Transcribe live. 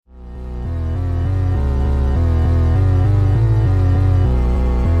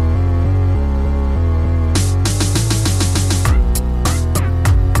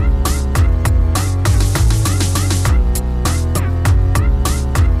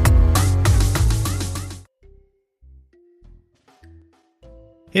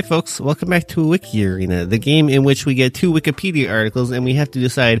Hey folks, welcome back to WikiArena, the game in which we get 2 Wikipedia articles and we have to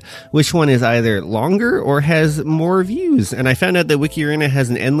decide which one is either longer or has more views. And I found out that WikiArena has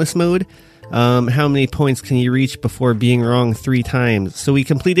an endless mode. How many points can you reach before being wrong 3 times? So we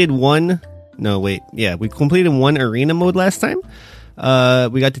completed we completed one arena mode last time.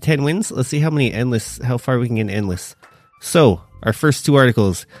 We got to 10 wins. Let's see how far we can get endless. So, our first 2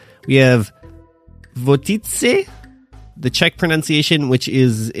 articles. We have Votice, the Czech pronunciation, which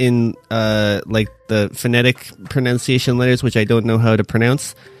is in the phonetic pronunciation letters, which I don't know how to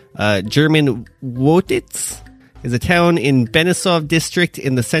pronounce. German Wotitz is a town in Benisov district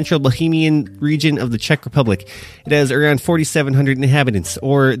in the central Bohemian region of the Czech Republic. It has around 4,700 inhabitants.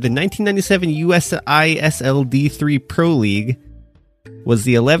 Or the 1997 USISL D3 Pro League was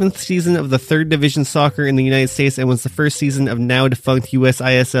the 11th season of the 3rd Division Soccer in the United States and was the first season of now defunct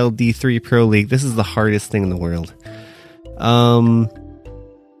USISL D3 Pro League. This is the hardest thing in the world.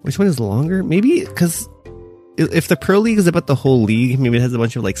 Which one is longer? Maybe because if the Pro League is about the whole league, maybe it has a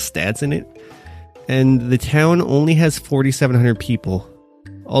bunch of stats in it. And the town only has 4,700 people.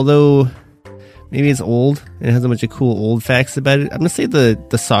 Although maybe it's old and it has a bunch of cool old facts about it. I'm gonna say the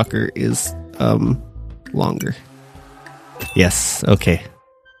soccer is longer. Yes. Okay.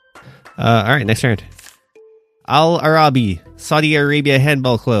 All right. Next round. Al Arabi, Saudi Arabia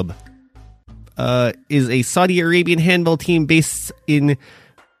Handball Club. Is a Saudi Arabian handball team based in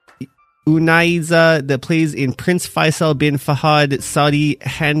Unaiza that plays in Prince Faisal bin Fahad Saudi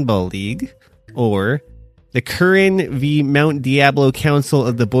Handball League, or the Curran v. Mount Diablo Council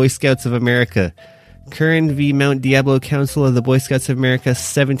of the Boy Scouts of America. Curran v. Mount Diablo Council of the Boy Scouts of America,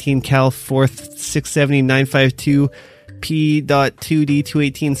 17 Cal 4th 670 952 P.2D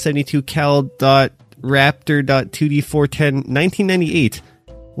 218 72 Cal Raptor 2D 410 1998.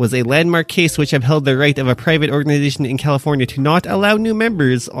 Was a landmark case which upheld the right of a private organization in California to not allow new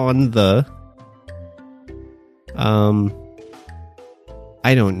members on the... I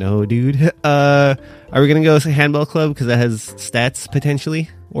don't know, dude. Are we going to go handball club because that has stats, potentially?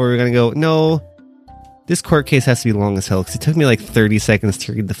 Or are we going to go... No, this court case has to be long as hell because it took me 30 seconds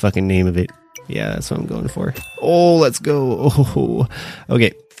to read the fucking name of it. Yeah, that's what I'm going for. Oh, let's go. Oh,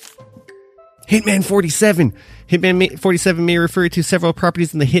 okay. Hitman 47. Hitman 47 may refer to several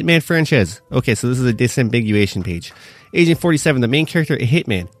properties in the Hitman franchise. Okay, so this is a disambiguation page. Agent 47, the main character, a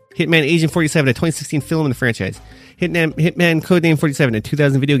Hitman. Hitman Agent 47, a 2016 film in the franchise. Hitman Codename 47, a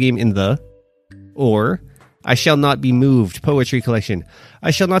 2000 video game in the... Or... I Shall Not Be Moved poetry collection. I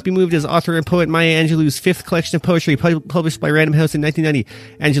Shall Not Be Moved is author and poet Maya Angelou's 5th collection of poetry published by Random House in 1990.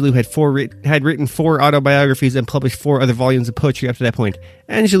 Angelou had written 4 autobiographies and published 4 other volumes of poetry up to that point.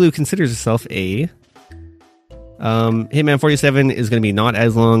 Angelou considers herself a... Hitman 47 is going to be not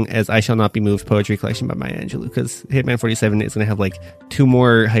as long as I Shall Not Be Moved poetry collection by Maya Angelou, because Hitman 47 is going to have 2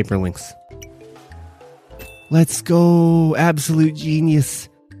 more hyperlinks. Let's go! Absolute genius.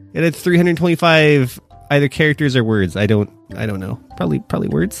 It had 325... either characters or words. I don't know. Probably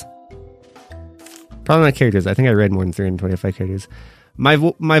words. Probably not characters. I think I read more than 325 characters. My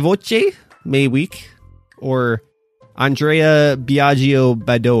voce, May Week, or Andrea Biagio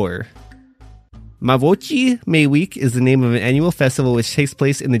Bador. My voce, May Week is the name of an annual festival which takes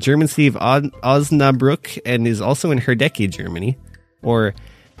place in the German city of Osnabrück and is also in Herdecke, Germany. Or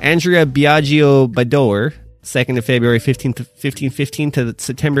Andrea Biagio Bador, 2nd of February 1515 to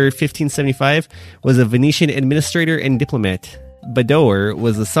September 1575, was a Venetian administrator and diplomat. Bador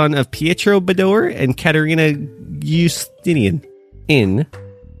was the son of Pietro Bador and Caterina Justinian.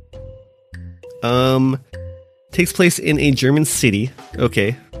 Takes place in a German city.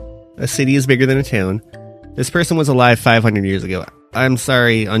 Okay. A city is bigger than a town. This person was alive 500 years ago. I'm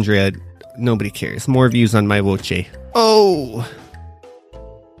sorry, Andrea. Nobody cares. More views on my voce. Oh!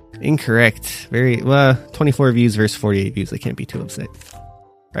 Incorrect. 24 views versus 48 views. I can't be too upset.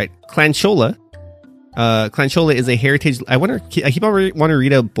 Right. Clanchola. Clanchola is a heritage. I keep on want to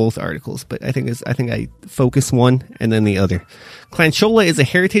read out both articles, but I think I focus one and then the other. Clanchola is a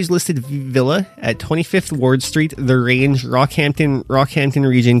heritage listed villa at 25th Ward Street, The Range, Rockhampton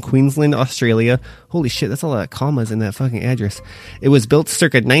region, Queensland, Australia. Holy shit, that's a lot of commas in that fucking address. It was built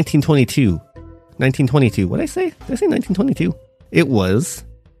circa 1922. 1922. What did I say? Did I say 1922? It was.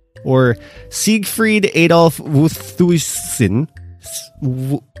 Or Siegfried Adolf Wuthuisen,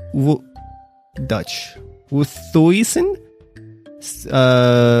 Dutch. Wuthuisen?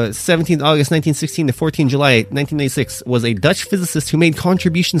 17th August 1916 to 14 July 1996, was a Dutch physicist who made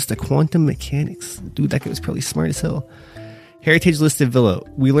contributions to quantum mechanics. Dude, that guy was probably smart as hell. Heritage listed villa.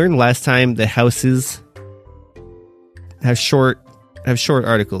 We learned last time that houses have short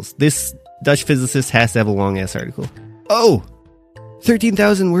articles. This Dutch physicist has to have a long ass article. Oh!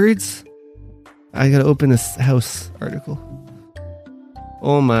 13,000 words? I gotta open this house article.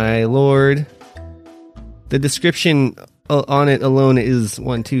 Oh my lord. The description on it alone is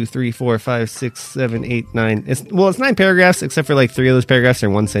 1, 2, 3, 4, 5, 6, 7, 8, 9. It's 9 paragraphs, except for like 3 of those paragraphs are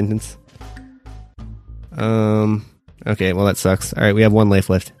one sentence. Okay, well that sucks. Alright, we have 1 life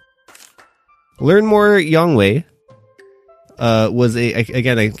left. Learn More Yongwei was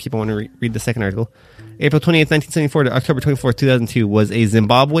again, I keep on to read the second article. April 28, 1974 to October 24, 2002 was a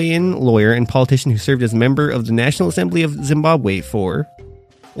Zimbabwean lawyer and politician who served as member of the National Assembly of Zimbabwe for,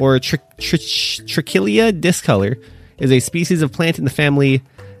 or Trichilia discolor, is a species of plant in the family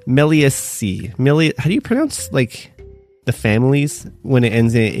Meliaceae. How do you pronounce, like, the families when it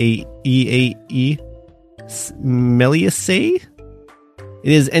ends in E-A-E? Meliaceae?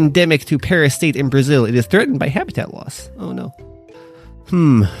 It is endemic to Pará State in Brazil. It is threatened by habitat loss. Oh, no.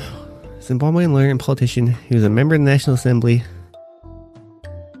 Zimbabwean lawyer and politician. He was a member of the National Assembly.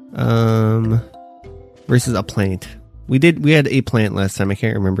 Versus a plant. We had a plant last time. I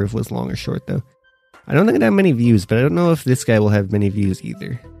can't remember if it was long or short, though. I don't think it had many views, but I don't know if this guy will have many views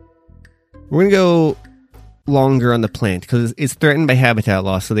either. We're going to go longer on the plant, because it's threatened by habitat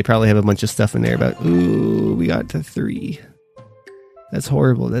loss, so they probably have a bunch of stuff in there about, ooh, we got to 3. That's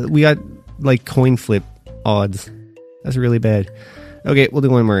horrible. We got, like, coin flip odds. That's really bad. Okay, we'll do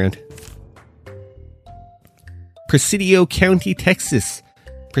one more round. Presidio County, Texas.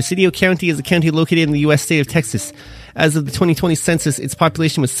 Presidio County is a county located in the U.S. state of Texas. As of the 2020 census, its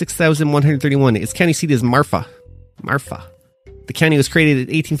population was 6,131. Its county seat is Marfa. The county was created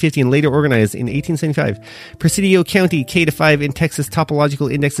in 1850 and later organized in 1875. Presidio County, K-5 in Texas topological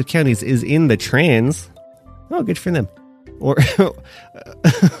index of counties, is in the trans. Oh, good for them.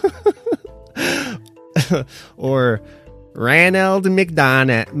 Or Ranald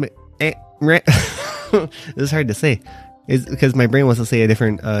McDonough. This is hard to say. It's because my brain wants to say a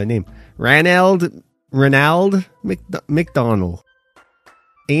different name. Ranald McDonald.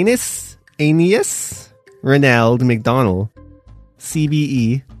 Aeneas Ranald McDonald,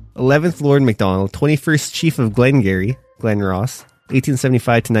 CBE, 11th Lord McDonald, 21st Chief of Glengarry, Glen Ross, 1875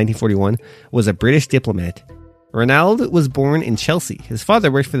 to 1941, was a British diplomat. Ranald was born in Chelsea. His father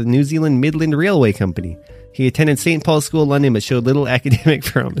worked for the New Zealand Midland Railway Company. He attended St. Paul's School, London, but showed little academic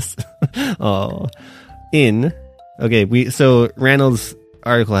promise. So Ranald's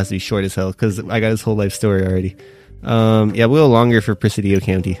article has to be short as hell, because I got his whole life story already. We'll go longer for Presidio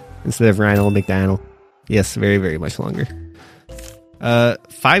County instead of Ranald McDonald. Yes, very, very much longer.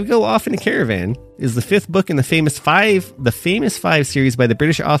 Five Go Off in a Caravan is the 5th book in the famous five series by the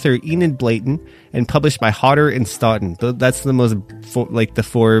British author Enid Blyton and published by Hodder and Stoughton. That's the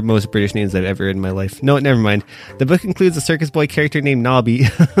 4 most British names I've ever read in my life. No, never mind. The book includes a circus boy character named Nobby,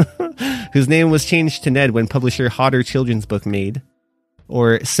 whose name was changed to Ned when publisher Hodder Children's Book made.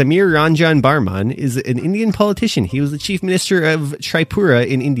 Or Samir Ranjan Barman is an Indian politician. He was the chief minister of Tripura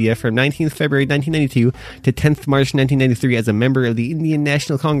in India from 19th February 1992 to 10th March 1993 as a member of the Indian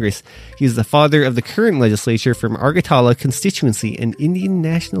National Congress. He is the father of the current legislature from Agartala constituency and Indian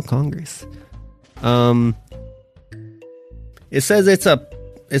National Congress. It says it's a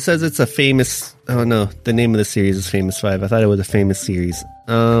famous. Oh no, the name of the series is Famous Five. I thought it was a famous series.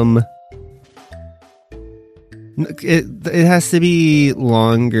 It has to be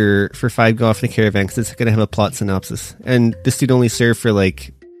longer for Five Go Off in a Caravan because it's going to have a plot synopsis. And this dude only served for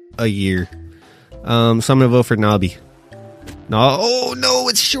like a year. So I'm going to vote for Nobby. Oh no,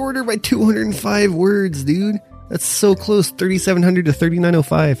 it's shorter by 205 words, dude. That's so close. 3,700 to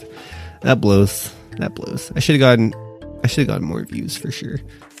 3,905. That blows. I should have gotten more views for sure.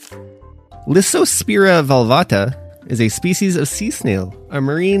 Lissospira valvata is a species of sea snail, a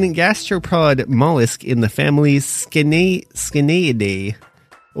marine gastropod mollusk in the family Scineidae,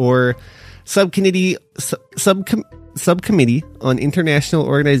 or subcommittee on international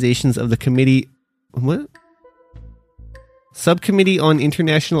organizations of the Committee. What? Subcommittee on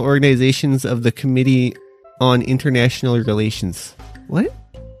international organizations of the Committee on International Relations. What?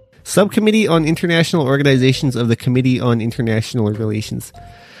 Subcommittee on international organizations of the Committee on International Relations.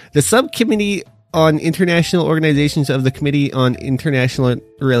 The Subcommittee on International Organizations of the Committee on International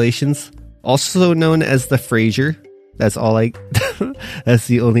Relations, also known as the Fraser. That's all that's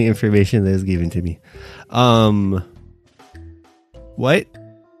the only information that is given to me. What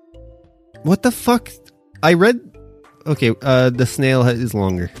the fuck? I read. Okay, the snail is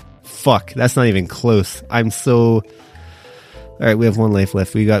longer. Fuck, that's not even close. All right, we have 1 life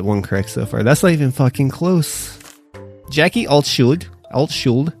left. We got 1 correct so far. That's not even fucking close. Jackie Altschuld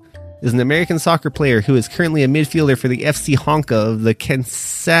is an American soccer player who is currently a midfielder for the FC Honka of the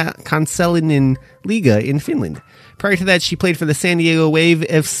Kansallinen Liga in Finland. Prior to that, she played for the San Diego Wave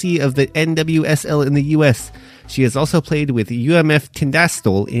FC of the NWSL in the U.S. She has also played with UMF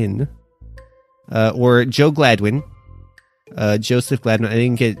Tindastol in, or Joe Gladwin, Joseph Gladwin. I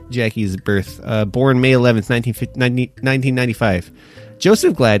didn't get Jackie's birth. Born May 11th, 1995.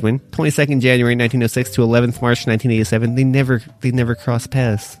 Joseph Gladwin, 22nd January 1906 to 11th March 1987. They never crossed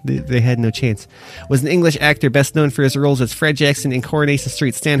paths. They had no chance. Was an English actor best known for his roles as Fred Jackson in Coronation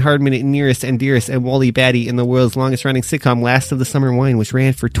Street, Stan Hardman in Nearest and Dearest, and Wally Batty in the world's longest running sitcom Last of the Summer Wine, which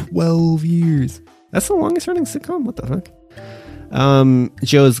ran for 12 years. That's the longest running sitcom? What the fuck?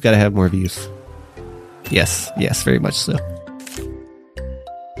 Joe's got to have more views. Yes, very much so.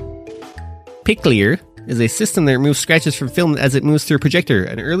 Picklier is a system that removes scratches from film as it moves through a projector,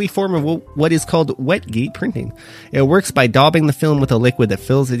 an early form of what is called wet gate printing. It works by daubing the film with a liquid that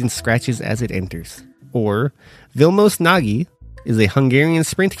fills it in scratches as it enters. Or, Vilmos Nagy is a Hungarian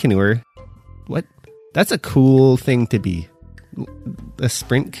sprint canoer. What? That's a cool thing to be. A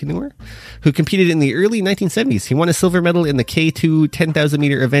sprint canoer? Who competed in the early 1970s. He won a silver medal in the K2 10,000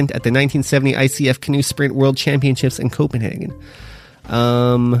 meter event at the 1970 ICF Canoe Sprint World Championships in Copenhagen.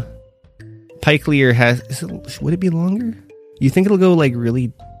 Picklier has... Would it be longer? You think it'll go, like,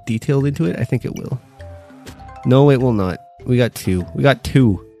 really detailed into it? I think it will. No, it will not. We got two. We got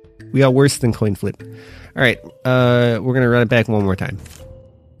worse than coin flip. Alright, we're gonna run it back one more time.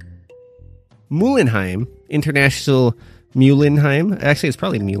 Muhlenheim, International Muhlenheim. Actually, it's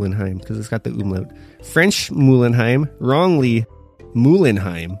probably Muhlenheim, because it's got the umlaut. French Muhlenheim, wrongly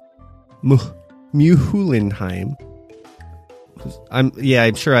Muhlenheim. Muhlenheim. I'm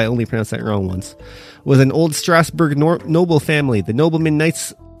sure I only pronounced that wrong once. Was an old Strasbourg noble family. The nobleman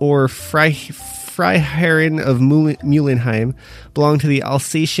knights or Freiherren of Muhlenheim belonged to the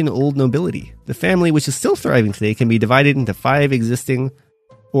Alsatian old nobility. The family, which is still thriving today, can be divided into 5 existing,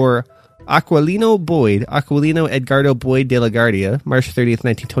 or Aquilino Edgardo Boyd de la Guardia, March 30th,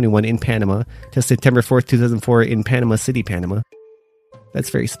 1921 in Panama, to September 4th, 2004 in Panama City, Panama.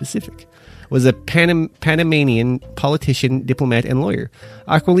 That's very specific. Was a Panamanian politician, diplomat, and lawyer.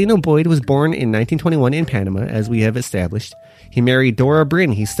 Aquilino Boyd was born in 1921 in Panama, as we have established. He married Dora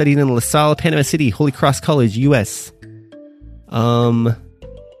Bryn. He studied in La Salle, Panama City, Holy Cross College, U.S. Old-ass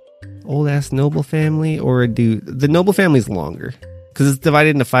noble family, or the noble family's longer, because it's divided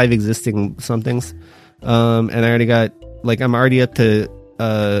into 5 existing somethings. And I already got, I'm already up to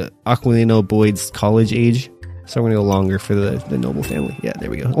Aquilino Boyd's college age. So I'm going to go longer for the noble family. Yeah, there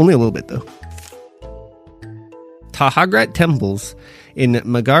we go. Only a little bit, though. Tahagrat temples in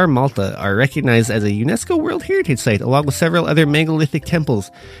Magar, Malta are recognized as a UNESCO World Heritage Site, along with several other megalithic temples.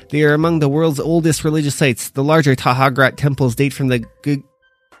 They are among the world's oldest religious sites. The larger Tahagrat temples date from the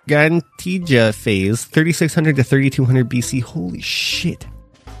Gantija phase, 3600 to 3200 BC. Holy shit.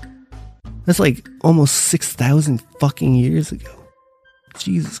 That's like almost 6,000 fucking years ago.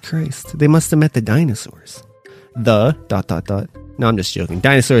 Jesus Christ. They must have met the dinosaurs. No, I'm just joking.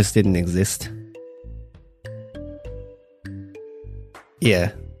 Dinosaurs didn't exist.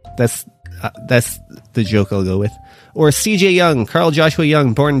 Yeah, that's the joke I'll go with. Or C.J. Young, Carl Joshua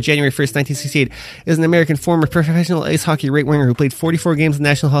Young, born January 1st, 1968, is an American former professional ice hockey right winger who played 44 games in the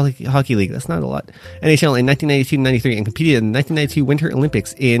National Hockey League. That's not a lot. NHL in 1992-93 and competed in the 1992 Winter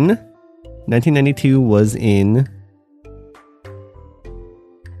Olympics in... 1992 was in...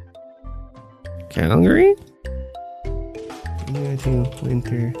 Calgary? 1992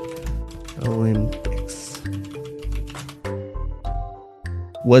 Winter Olympics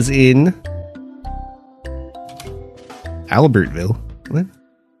was in Albertville.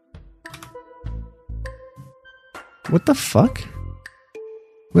 What the fuck?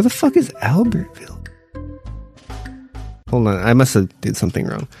 Where the fuck is Albertville? Hold on, I must have did something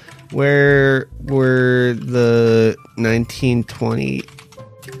wrong. Where were the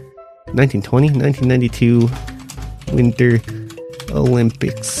 1992 Winter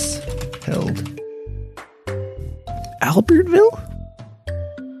Olympics held? Albertville?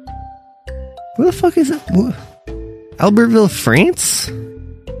 Where the fuck is it? Albertville, France?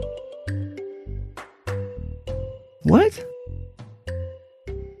 What?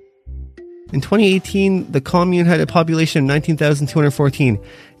 In 2018, the commune had a population of 19,214.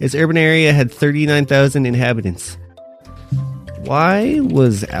 Its urban area had 39,000 inhabitants. Why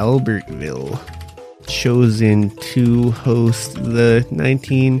was Albertville chosen to host the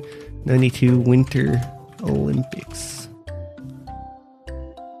 1992 Winter Olympics?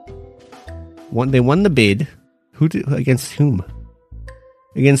 They won the bid. Against whom?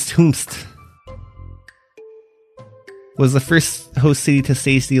 Against whomst? Was the first host city to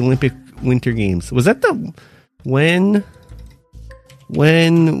stage the Olympic Winter Games. Was that the... When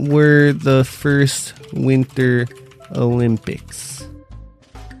were the first Winter Olympics.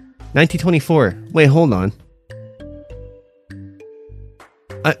 1924. Wait, hold on.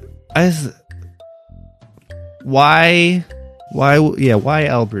 Why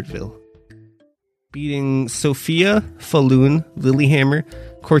Albertville? Beating Sofia, Falun, Lillehammer,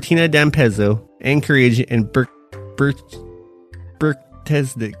 Cortina d'Ampezzo, Anchorage, and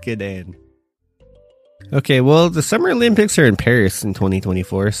Berchtesgaden. Okay, well, the Summer Olympics are in Paris in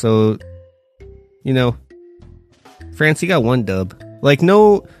 2024, so, you know, France, you got one dub. Like,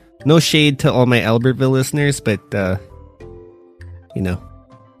 no shade to all my Albertville listeners, but, you know.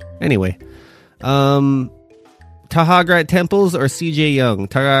 Anyway, Tahagrat Temples or CJ Young?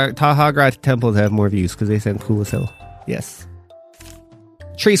 Tahagrat Temples have more views because they sound cool as hell. Yes.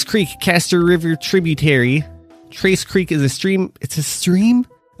 Trace Creek, Castor River tributary. Trace Creek is a stream. It's a stream?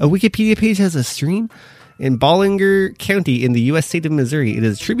 A Wikipedia page has a stream? In Ballinger County in the U.S. state of Missouri. It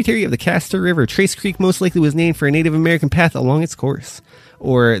is a tributary of the Castor River. Trace Creek most likely was named for a Native American path along its course.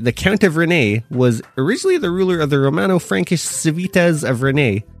 Or the Count of Rene was originally the ruler of the Romano-Frankish Civitas of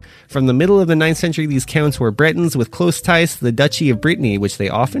Rene. From the middle of the 9th century, these counts were Bretons with close ties to the Duchy of Brittany, which they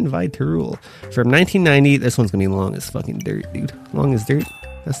often vied to rule. From 1990, this one's gonna be long as fucking dirt, dude. Long as dirt?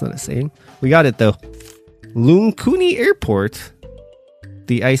 That's not a saying. We got it, though. Lunkuni Airport,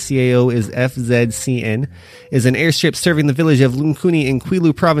 the ICAO is FZCN, is an airstrip serving the village of Lunkuni in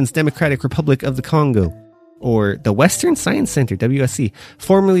Kwilu Province, Democratic Republic of the Congo. Or the Western Science Center, WSC,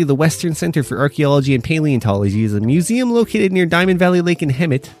 formerly the Western Center for Archaeology and Paleontology, is a museum located near Diamond Valley Lake in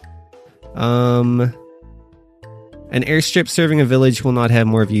Hemet. An airstrip serving a village will not have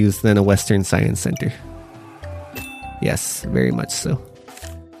more views than a Western Science Center. Yes, very much so.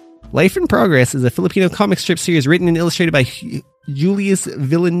 Life in Progress is a Filipino comic strip series written and illustrated by Julius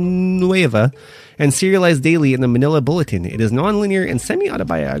Villanueva and serialized daily in the Manila Bulletin. It is non-linear and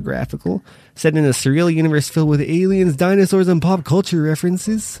semi-autobiographical, set in a surreal universe filled with aliens, dinosaurs, and pop culture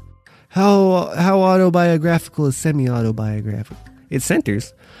references. How autobiographical is semi-autobiographical? It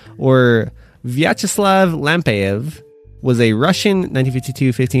centers. Or Vyacheslav Lampeyev was a Russian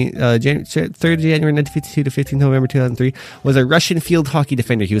 1952, 3rd January 1952 to 15th November 2003, was a Russian field hockey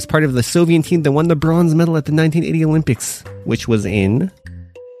defender. He was part of the Soviet team that won the bronze medal at the 1980 Olympics, which was in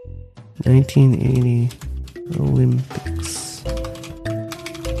 1980 Olympics.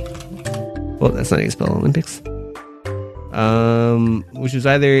 Well, that's not how you spell Olympics. Which was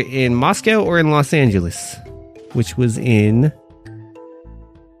either in Moscow or in Los Angeles, which was in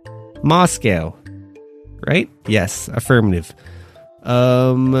Moscow. Right? Yes, affirmative.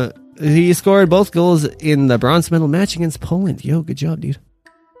 He scored both goals in the bronze medal match against Poland. Yo, good job, dude.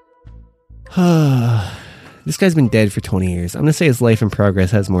 This guy's been dead for 20 years. I'm gonna say his Life in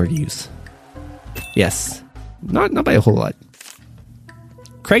Progress has more views. Yes. Not by a whole lot.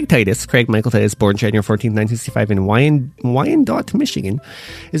 Craig Michael Titus, born January 14th, 1965 in Wyandotte, Michigan,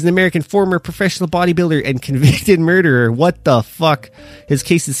 is an American former professional bodybuilder and convicted murderer. What the fuck? His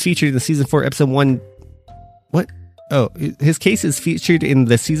case is featured in the season 4 episode 1. What? Oh, his case is featured in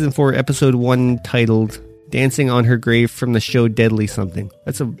the season 4 episode 1 titled Dancing on Her Grave from the show Deadly Something.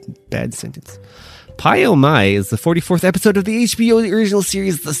 That's a bad sentence. Pi Oh My is the 44th episode of the HBO original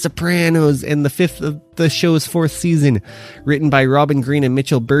series The Sopranos and the 5th of the show's 4th season. Written by Robin Green and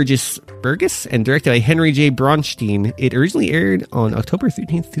Mitchell Burgess and directed by Henry J. Bronstein. It originally aired on October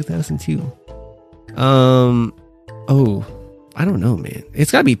 13th, 2002. Oh, I don't know, man.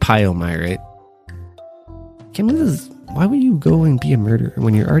 It's gotta be Pi Oh My, right? Can't believe this. Why would you go and be a murderer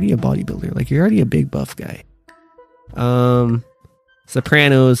when you're already a bodybuilder? Like, you're already a big buff guy.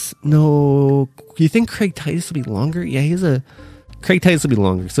 Sopranos. No. You think Craig Titus will be longer? Yeah, Craig Titus will be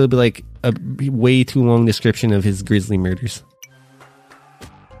longer. So it'll be like a way too long description of his grisly murders.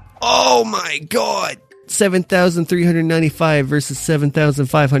 Oh my god! 7,395 versus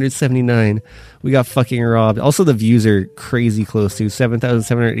 7,579. We got fucking robbed. Also, the views are crazy close to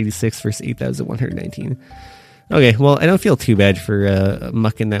 7,786 versus 8,119. Okay, well, I don't feel too bad for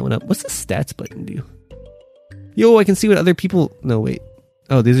mucking that one up. What's the stats button do? Yo, I can see what other people... No, wait.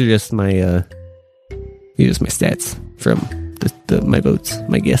 Oh, these are just my... These are just my stats from my votes,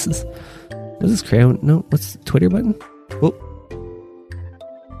 my guesses. What's this crown? No, what's the Twitter button?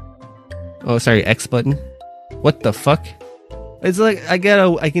 Oh, sorry, X button. What the fuck? It's like I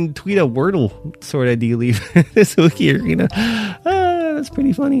can tweet a Wordle sort of dealie for this WikiArena. That's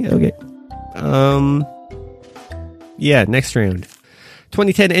pretty funny. Okay. Yeah, next round.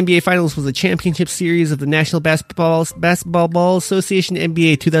 2010 NBA Finals was a championship series of the National Basketball Association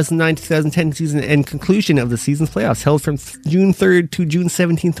NBA 2009-2010 season and conclusion of the season's playoffs held from June 3rd to June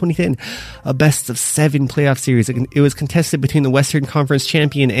 17th, 2010. A best of 7 playoff series. It was contested between the Western Conference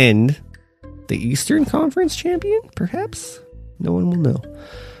champion and The Eastern Conference champion, perhaps? No one will know.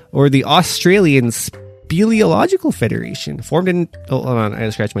 Or the Australian Speleological Federation, formed in... Oh, hold on, I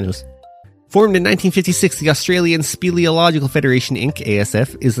gotta scratch my nose. Formed in 1956, the Australian Speleological Federation, Inc.,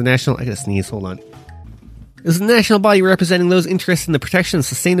 ASF, is the national... I gotta sneeze, hold on. Is the national body representing those interested in the protection and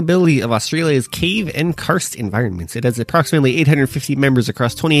sustainability of Australia's cave and karst environments. It has approximately 850 members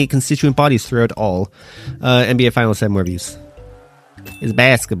across 28 constituent bodies throughout all. NBA finalists have more views. Is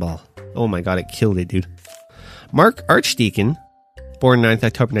basketball. Oh my god, it killed it, dude. Mark Archdeacon, born 9th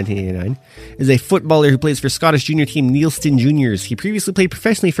October 1989, is a footballer who plays for Scottish junior team Neilston Juniors. He previously played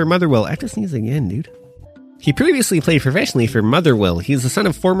professionally for Motherwell. I have to sneeze again, dude. He previously played professionally for Motherwell. He is the son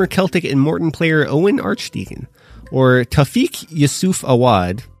of former Celtic and Morton player Owen Archdeacon, or Tawfiq Yusuf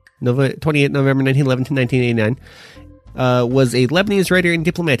Awad, 28 November 1911 to 1989, was a Lebanese writer and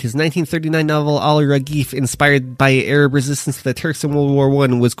diplomat. His 1939 novel Al-Raghif, inspired by Arab resistance to the Turks in World War I,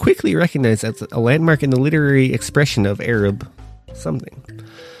 was quickly recognized as a landmark in the literary expression of Arab something.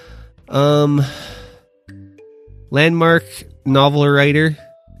 Landmark novel writer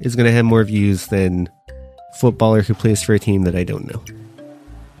is going to have more views than footballer who plays for a team that I don't know.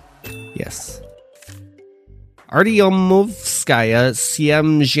 Yes. Ardyomovskaya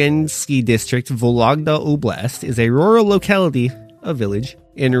Siamzhensky District, Vologda Oblast, is a rural locality, a village,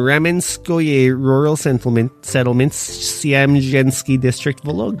 in Ramenskoye Rural Settlements, Siamzhensky District,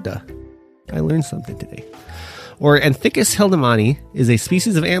 Vologda. I learned something today. Or Anthicus heldemani is a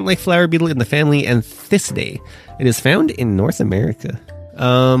species of ant-like flower beetle in the family Anthisidae. It is found in North America.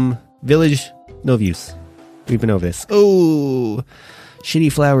 Village, no views. We've been over this. Oh,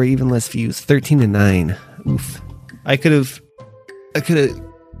 shitty flower, even less views. 13 to 9. Oof. I could have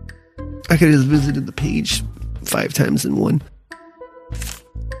visited the page 5 times in one.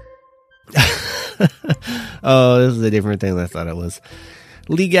 Oh, this is a different thing than I thought it was.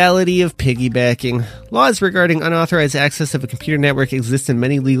 Legality of piggybacking. Laws regarding unauthorized access of a computer network exist in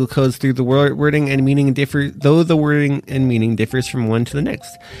many legal codes through the wording and meaning though the wording and meaning differs from one to the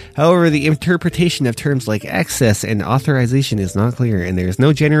next. However, the interpretation of terms like access and authorization is not clear, and there is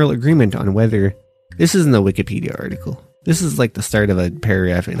no general agreement on whether... This isn't a Wikipedia article. This is like the start of a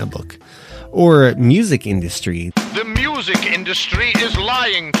paragraph in a book. Or music industry. The music industry is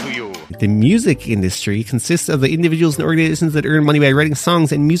lying to you. The music industry consists of the individuals and organizations that earn money by writing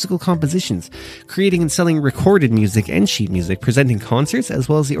songs and musical compositions, creating and selling recorded music and sheet music, presenting concerts, as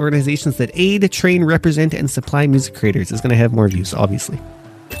well as the organizations that aid, train, represent, and supply music creators. Is going to have more views, obviously.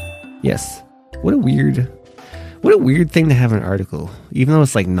 Yes. What a weird thing to have an article. Even though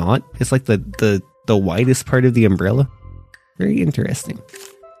it's like not. It's like the widest part of the umbrella. Very interesting.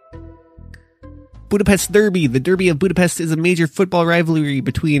 Budapest Derby. The Derby of Budapest is a major football rivalry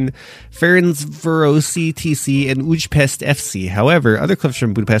between Ferencvárosi TC and Újpest FC. However, other clubs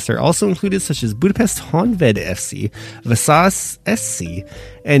from Budapest are also included, such as Budapest Honvéd FC, Vasas SC,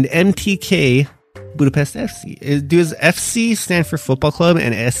 and MTK Budapest FC. Does FC stand for football club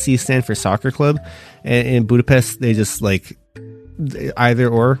and SC stand for soccer club? And in Budapest, they just like either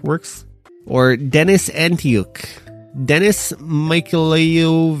or works? Or Denis Antioch. Denis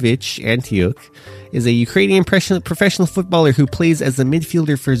Mikhailovich Antioch is a Ukrainian professional footballer who plays as a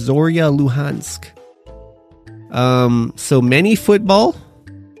midfielder for Zorya Luhansk. So many football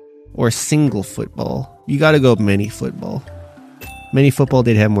or single football? You gotta go many football. Many football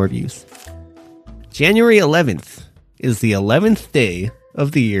did have more views. January 11th is the 11th day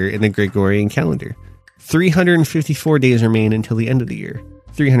of the year in the Gregorian calendar. 354 days remain until the end of the year.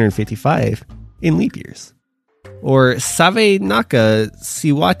 355 in leap years. Or Save Naka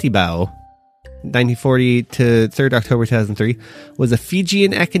Siwatibao, 1940 to 3rd October 2003, was a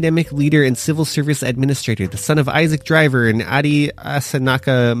Fijian academic leader and civil service administrator, the son of Isaac Driver and Adi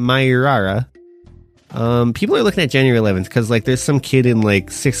Asanaka Mairara. People are looking at January 11th because like there's some kid in like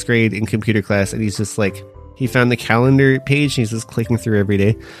 6th grade in computer class and he's just like, he found the calendar page and he's just clicking through every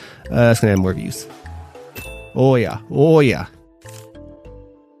day. It's gonna have more views. Oh yeah.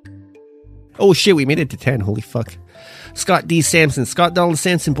 Oh shit, we made it to 10. Holy fuck. Scott D. Sampson. Scott Donald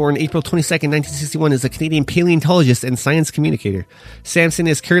Sampson, born April 22nd, 1961, is a Canadian paleontologist and science communicator. Sampson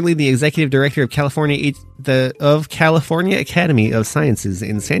is currently the executive director of California Academy of Sciences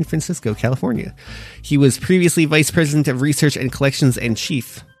in San Francisco, California. He was previously vice president of research and collections and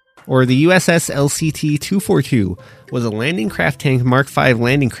chief. Or the USS LCT-242 was a landing craft tank Mark V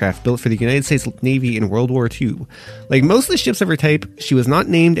landing craft built for the United States Navy in World War II. Like most of the ships of her type, she was not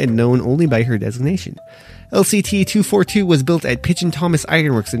named and known only by her designation. LCT-242 was built at Pigeon Thomas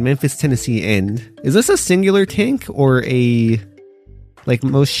Ironworks in Memphis, Tennessee, and... Is this a singular tank or a... Like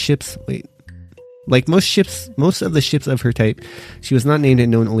most ships... Wait. Like most of the ships of her type, she was not named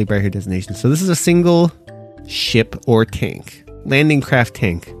and known only by her designation. So this is a single ship or tank. Landing craft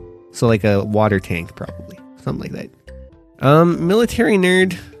tank. So like a water tank, probably. Something like that. Military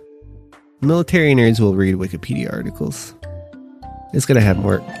nerd. Military nerds will read Wikipedia articles. It's going to have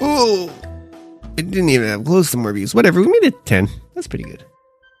more. Oh! It didn't even have close to more views. Whatever, we made it 10. That's pretty good.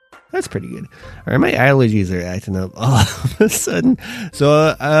 All right, my allergies are acting up all of a sudden.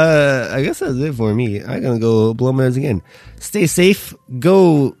 So, I guess that's it for me. I'm going to go blow my nose again. Stay safe.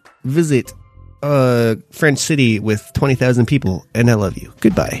 Go visit French city with 20,000 people. And I love you.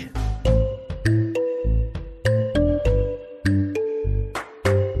 Goodbye.